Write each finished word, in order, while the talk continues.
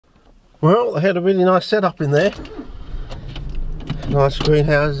Well, they had a really nice setup in there. Nice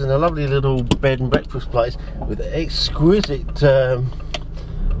greenhouse and a lovely little bed and breakfast place with exquisite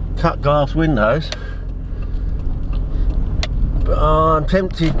cut glass windows. But I'm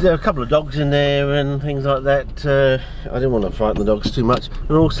tempted. There are a couple of dogs in there and things like that. I didn't want to frighten the dogs too much,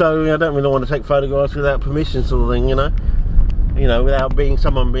 and also I don't really want to take photographs without permission, sort of thing, you know, without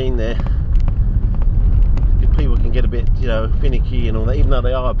someone being there. People can get a bit, you know, finicky and all that, even though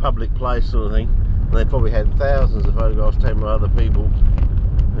they are a public place, sort of thing. And they probably had thousands of photographs taken by other people.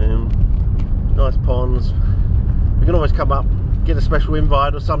 Nice ponds. We can always come up, get a special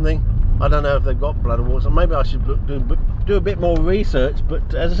invite or something. I don't know if they've got blood water. Maybe I should do a bit more research.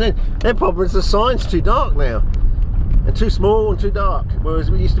 But as I said, their problem is the sign's too dark now, and too small and too dark. Whereas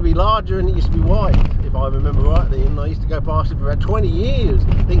it used to be larger and it used to be white, if I remember rightly. And I used to go past it for about 20 years.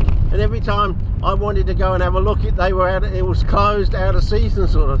 And every time I wanted to go and have a look, it was closed, out of season,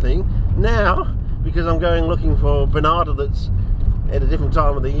 sort of thing. Now, because I'm going looking for Bernarda that's at a different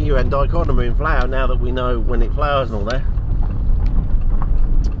time of the year and dichotomy in flower, now that we know when it flowers and all that.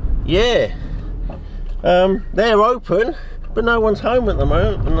 Yeah, they're open, but no one's home at the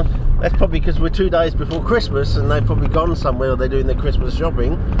moment, and that's probably because we're 2 days before Christmas and they've probably gone somewhere, or they're doing their Christmas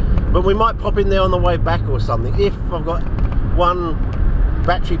shopping. But we might pop in there on the way back or something, if I've got one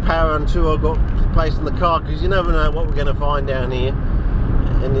battery power and two I've got place in the car, because you never know what we're going to find down here.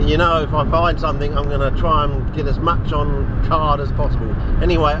 And you know, if I find something, I'm going to try and get as much on card as possible.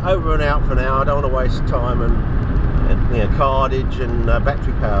 Anyway, over and out for now. I don't want to waste time and you know, cardage and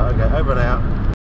battery power. Okay, over and out.